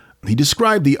 he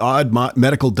described the odd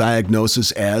medical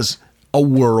diagnosis as a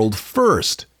world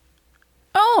first.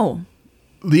 Oh.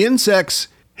 The insects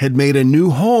had made a new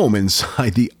home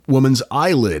inside the woman's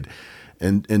eyelid.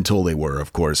 until they were,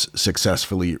 of course,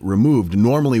 successfully removed.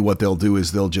 Normally what they'll do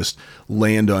is they'll just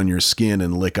land on your skin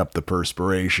and lick up the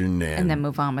perspiration. And then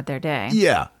move on with their day.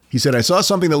 Yeah. He said, I saw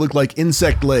something that looked like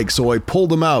insect legs, so I pulled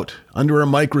them out under a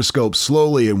microscope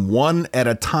slowly and one at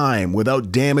a time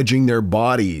without damaging their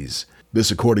bodies.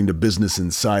 This according to Business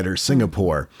Insider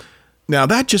Singapore. Now,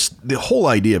 the whole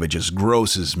idea of it just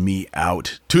grosses me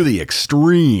out to the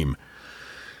extreme.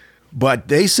 But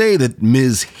they say that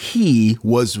Ms. He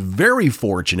was very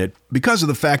fortunate because of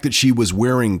the fact that she was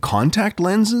wearing contact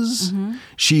lenses. Mm-hmm.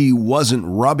 She wasn't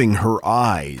rubbing her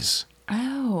eyes.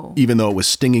 Oh. Even though it was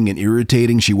stinging and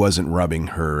irritating, she wasn't rubbing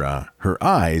her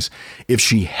eyes. If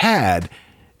she had,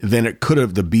 then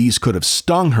the bees could have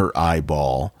stung her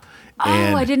eyeball.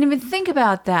 I didn't even think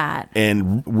about that.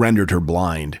 And rendered her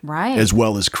blind. Right. As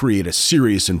well as create a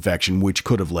serious infection, which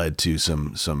could have led to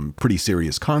some pretty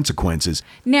serious consequences.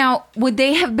 Now, would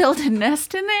they have built a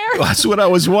nest in there? That's what I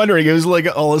was wondering. It was like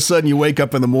all of a sudden you wake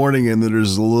up in the morning and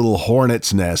there's a little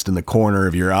hornet's nest in the corner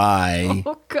of your eye.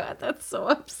 Oh, God, that's so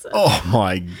upsetting. Oh,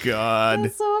 my God.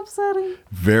 That's so upsetting.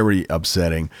 Very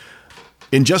upsetting.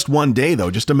 In just one day, though,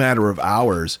 just a matter of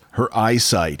hours, her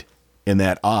eyesight in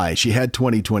that eye, she had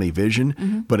 20/20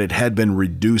 vision, but it had been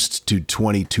reduced to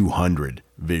 2200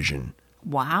 vision.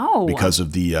 Wow. Because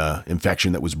of the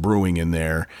infection that was brewing in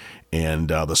there and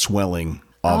the swelling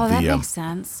of that makes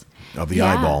sense. Of the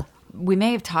eyeball. We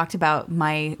may have talked about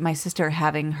my sister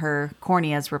having her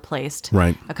corneas replaced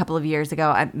a couple of years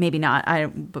ago. Maybe not.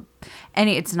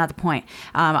 It's not the point.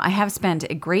 I have spent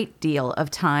a great deal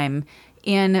of time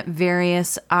in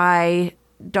various eye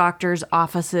doctors'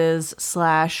 offices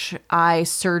 / eye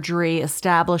surgery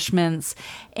establishments.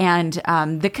 And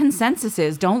the consensus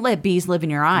is don't let bees live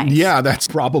in your eyes. Yeah, that's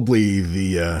probably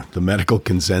the medical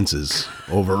consensus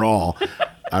overall,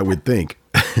 I would think.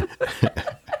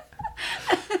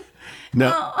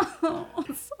 Now,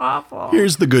 it's awful.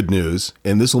 Here's the good news,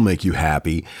 and this will make you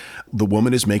happy. The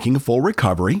woman is making a full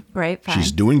recovery. Great, fine.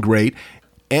 She's doing great,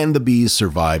 and the bees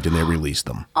survived and they released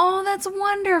them. Oh, that's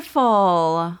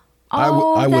wonderful.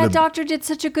 I that doctor did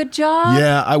such a good job.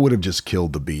 Yeah, I would have just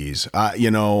killed the bees. I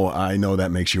know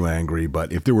that makes you angry,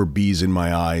 but if there were bees in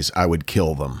my eyes, I would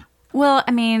kill them. Well,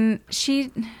 I mean,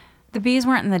 the bees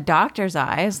weren't in the doctor's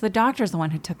eyes. The doctor's the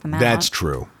one who took them out. That's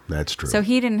true. That's true. So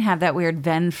he didn't have that weird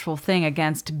vengeful thing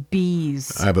against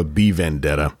bees. I have a bee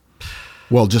vendetta.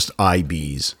 Well, just eye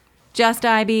bees. Just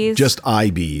eye bees? Just eye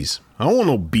bees. I don't want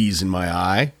no bees in my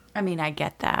eye. I mean, I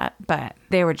get that, but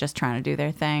they were just trying to do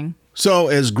their thing. So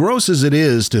as gross as it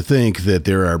is to think that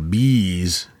there are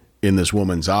bees in this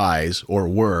woman's eyes, or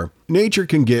were, nature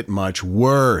can get much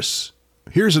worse.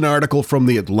 Here's an article from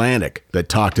The Atlantic that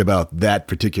talked about that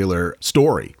particular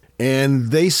story.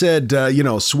 And they said,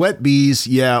 sweat bees,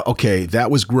 yeah, okay,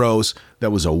 that was gross.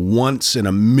 That was a once in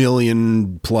a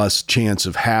million plus chance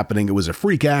of happening. It was a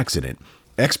freak accident.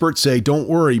 Experts say, don't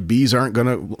worry, bees aren't going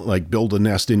to build a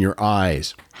nest in your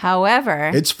eyes. However,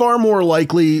 it's far more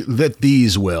likely that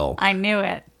these will. I knew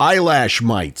it. Eyelash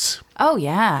mites. Oh,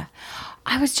 yeah.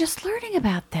 I was just learning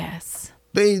about this.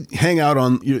 They hang out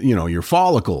on, your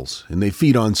follicles, and they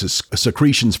feed on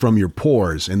secretions from your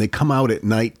pores, and they come out at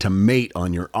night to mate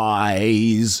on your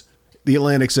eyes. The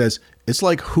Atlantic says, it's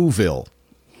like Whoville.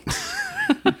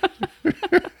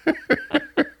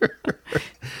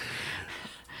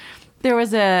 There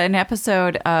was an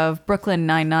episode of Brooklyn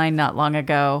Nine-Nine not long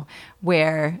ago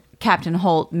where Captain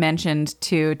Holt mentioned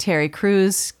to Terry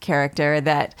Crews' character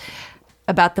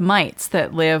about the mites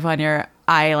that live on your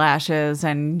eyelashes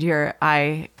and your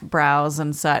eyebrows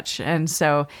and such. And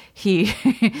so he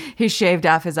shaved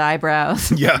off his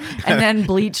eyebrows. Yeah. And then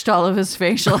bleached all of his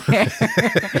facial hair.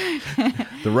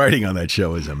 The writing on that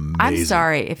show is amazing. I'm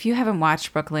sorry. If you haven't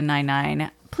watched Brooklyn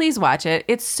Nine-Nine, please watch it.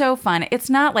 It's so fun.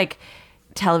 It's not like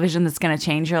television that's going to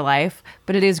change your life,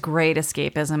 but it is great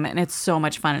escapism, and it's so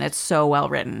much fun, and it's so well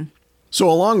written.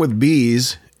 So along with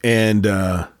bees and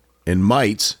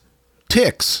mites,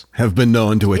 ticks have been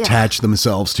known to attach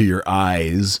themselves to your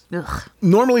eyes. Ugh.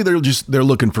 Normally they're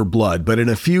looking for blood, but in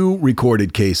a few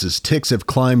recorded cases, ticks have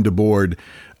climbed aboard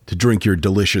to drink your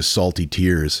delicious salty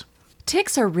tears.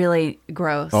 Ticks are really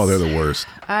gross. Oh, they're the worst.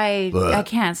 I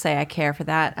can't say I care for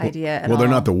that idea at all. Well, they're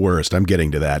not the worst. I'm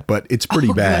getting to that, but it's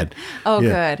pretty bad. Good. Oh,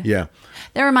 yeah, good. Yeah.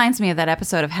 That reminds me of that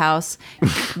episode of House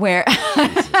where...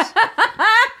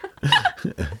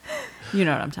 You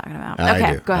know what I'm talking about.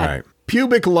 Okay, go ahead. All right.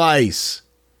 Pubic lice.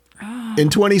 In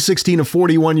 2016, a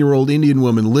 41-year-old Indian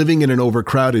woman living in an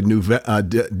overcrowded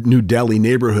New Delhi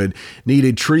neighborhood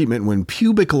needed treatment when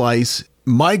pubic lice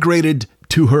migrated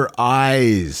to her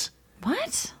eyes.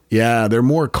 What? Yeah, they're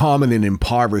more common in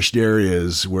impoverished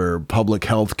areas where public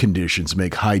health conditions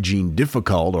make hygiene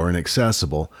difficult or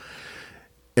inaccessible.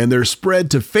 And their spread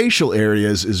to facial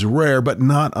areas is rare, but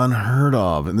not unheard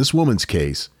of. In this woman's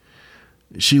case,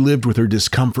 she lived with her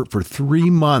discomfort for 3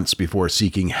 months before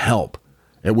seeking help,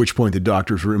 at which point the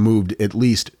doctors removed at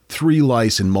least 3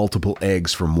 lice and multiple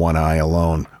eggs from one eye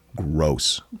alone.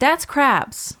 Gross. That's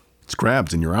crabs. It's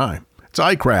crabs in your eye. It's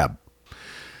eye crab.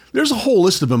 There's a whole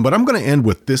list of them, but I'm going to end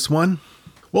with this one.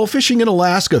 While fishing in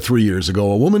Alaska 3 years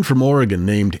ago, a woman from Oregon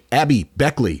named Abby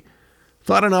Beckley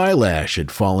thought an eyelash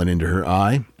had fallen into her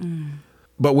eye.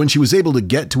 But when she was able to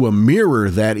get to a mirror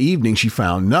that evening, she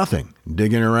found nothing.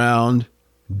 Digging around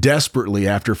desperately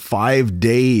after 5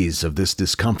 days of this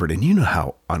discomfort. And you know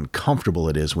how uncomfortable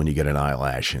it is when you get an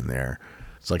eyelash in there.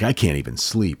 It's like I can't even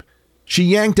sleep. She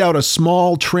yanked out a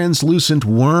small translucent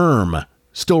worm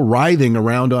still writhing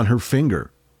around on her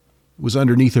finger. It was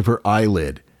underneath of her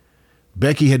eyelid.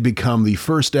 Becky had become the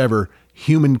first ever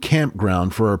human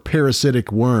campground for a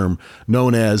parasitic worm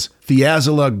known as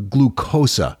Thiazula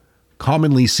glucosa,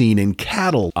 commonly seen in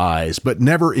cattle eyes, but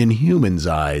never in humans'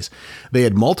 eyes. They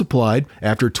had multiplied.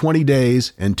 After 20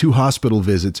 days and 2 hospital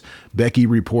visits, Becky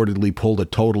reportedly pulled a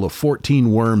total of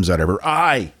 14 worms out of her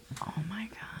eye. Oh my God.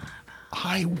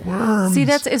 Eye worms. See,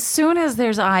 that's as soon as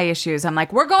there's eye issues, I'm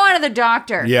like, we're going to the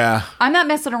doctor. Yeah. I'm not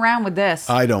messing around with this.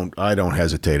 I don't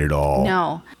hesitate at all.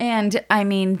 No. And I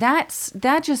mean, that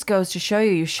just goes to show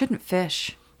you shouldn't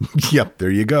fish. Yep,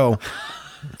 there you go.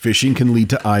 Fishing can lead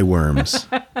to eye worms.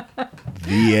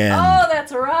 The end. Oh,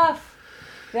 that's rough.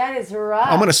 That is rough.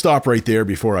 I'm going to stop right there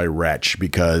before I retch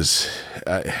because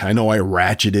I know I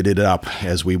ratcheted it up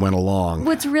as we went along.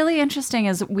 What's really interesting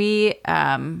is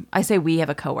I say we have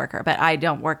a coworker, but I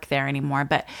don't work there anymore.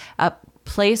 But a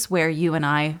place where you and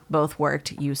I both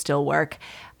worked, you still work.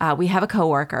 We have a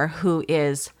coworker who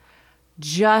is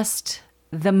just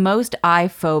the most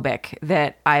eye-phobic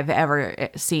that I've ever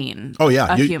seen. Oh,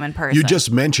 yeah. A human person. You just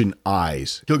mention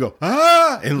eyes. He'll go,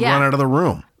 and run out of the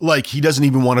room. Like he doesn't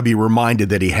even want to be reminded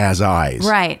that he has eyes.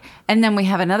 Right. And then we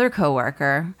have another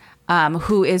coworker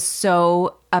who is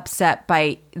so upset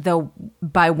by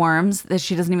worms that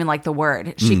she doesn't even like the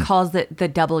word. She calls it the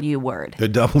W word. The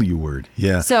W word,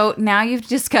 yeah. So now you've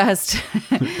discussed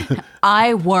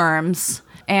eye worms.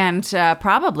 And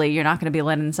probably you're not going to be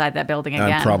let inside that building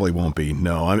again. I probably won't be.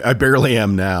 No, I barely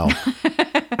am now.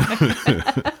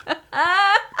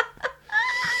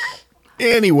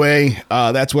 Anyway,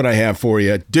 that's what I have for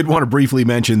you. Did want to briefly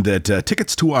mention that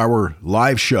tickets to our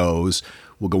live shows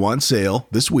will go on sale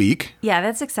this week. Yeah,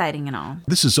 that's exciting and all.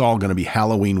 This is all going to be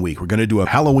Halloween week. We're going to do a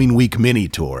Halloween week mini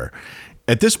tour.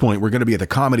 At this point, we're going to be at the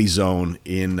Comedy Zone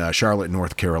in Charlotte,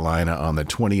 North Carolina on the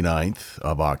 29th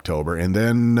of October. And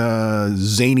then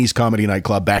Zany's Comedy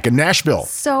Nightclub back in Nashville.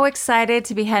 So excited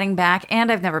to be heading back.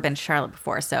 And I've never been to Charlotte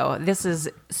before. So this is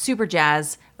super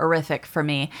jazz-orific for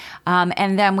me.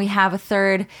 And then we have a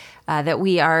third that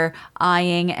we are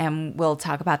eyeing. And we'll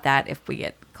talk about that if we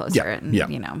get closer.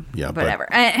 Whatever.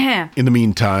 In the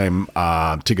meantime,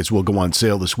 tickets will go on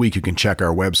sale this week. You can check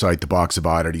our website,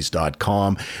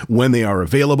 theboxofoddities.com. When they are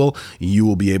available, you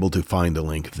will be able to find the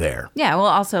link there. Yeah, we'll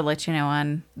also let you know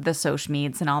on the social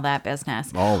medias and all that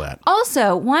business. All that.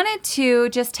 Also, wanted to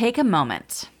just take a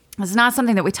moment. It's not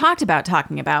something that we talked about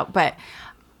talking about, but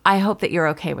I hope that you're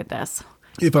okay with this.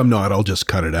 If I'm not, I'll just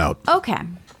cut it out. Okay.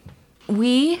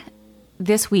 We,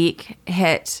 this week,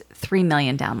 hit 3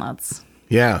 million downloads.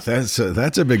 Yeah,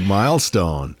 that's a big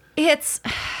milestone. It's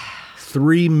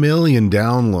 3 million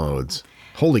downloads.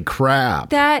 Holy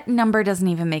crap. That number doesn't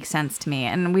even make sense to me.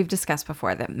 And we've discussed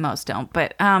before that most don't.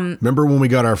 But remember when we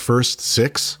got our first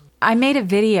 6? I made a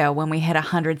video when we hit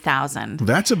 100,000.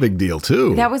 That's a big deal,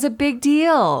 too. That was a big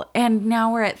deal. And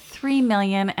now we're at 3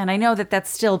 million. And I know that that's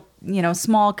still,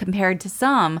 small compared to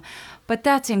some. But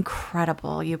that's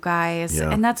incredible, you guys.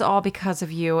 Yeah. And that's all because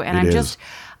of you. And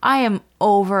I am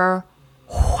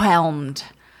overwhelmed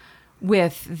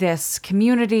with this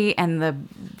community and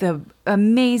the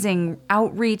amazing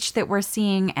outreach that we're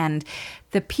seeing and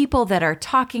the people that are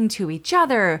talking to each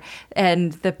other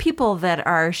and the people that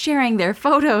are sharing their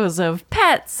photos of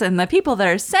pets and the people that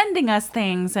are sending us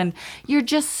things. And you're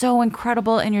just so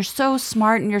incredible and you're so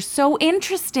smart and you're so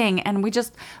interesting. And we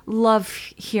just love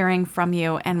hearing from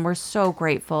you and we're so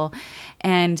grateful.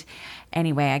 And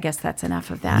anyway, I guess that's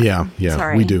enough of that. Yeah,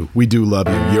 Sorry. we do. We do love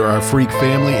you. You're our freak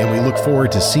family, and we look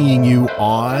forward to seeing you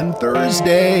on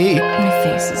Thursday. My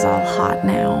face is all hot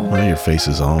now. Well, your face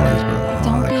is always been hot.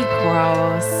 Don't be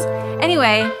gross.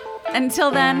 Anyway,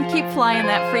 until then, keep flying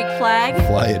that freak flag.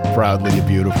 Fly it proudly, you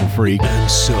beautiful freak.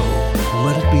 And so,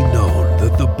 let it be known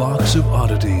that the Box of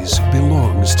Oddities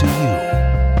belongs to you.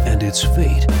 and its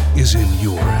fate is in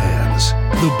your hands.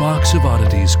 The Box of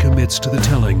Oddities commits to the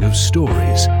telling of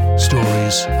stories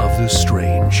of the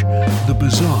strange, the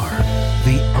bizarre,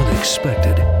 the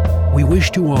unexpected. We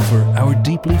wish to offer our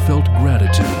deeply felt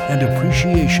gratitude and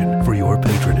appreciation for your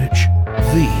patronage.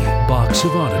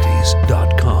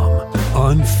 TheBoxOfOddities.com.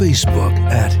 On Facebook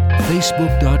at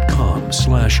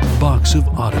facebook.com/Box of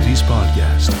Oddities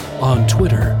Podcast. On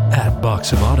Twitter at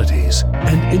Box of Oddities.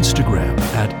 And Instagram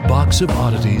at Box of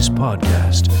Oddities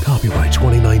Podcast. Copyright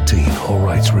 2019. All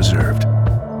rights reserved.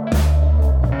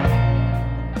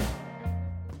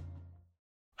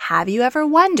 Have you ever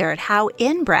wondered how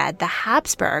inbred the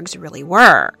Habsburgs really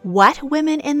were? What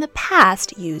women in the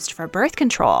past used for birth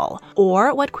control?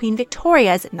 Or what Queen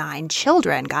Victoria's 9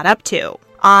 children got up to?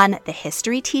 On the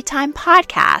History Tea Time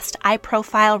podcast, I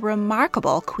profile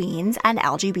remarkable queens and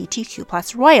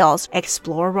LGBTQ+ royals,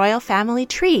 explore royal family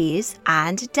trees,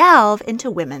 and delve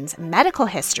into women's medical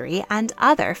history and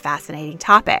other fascinating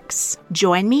topics.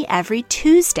 Join me every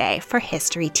Tuesday for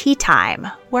History Tea Time,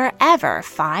 wherever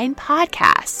fine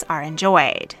podcasts are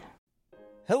enjoyed.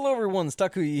 Hello everyone,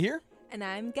 Stakuyi here. And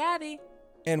I'm Gabby.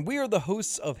 And we are the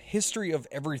hosts of History of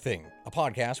Everything, a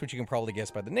podcast which you can probably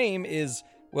guess by the name is,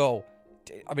 well,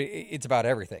 it's about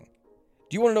everything.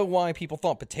 Do you want to know why people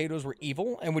thought potatoes were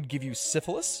evil and would give you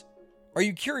syphilis? Are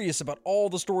you curious about all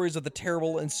the stories of the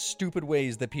terrible and stupid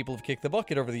ways that people have kicked the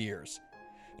bucket over the years?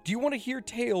 Do you want to hear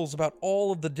tales about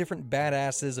all of the different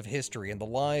badasses of history and the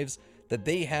lives that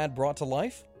they had brought to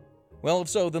life? Well, if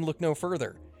so, then look no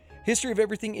further. History of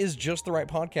Everything is just the right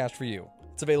podcast for you.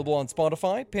 It's available on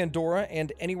Spotify, Pandora,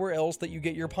 and anywhere else that you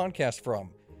get your podcast from.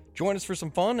 Join us for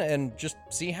some fun and just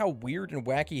see how weird and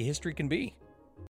wacky history can be.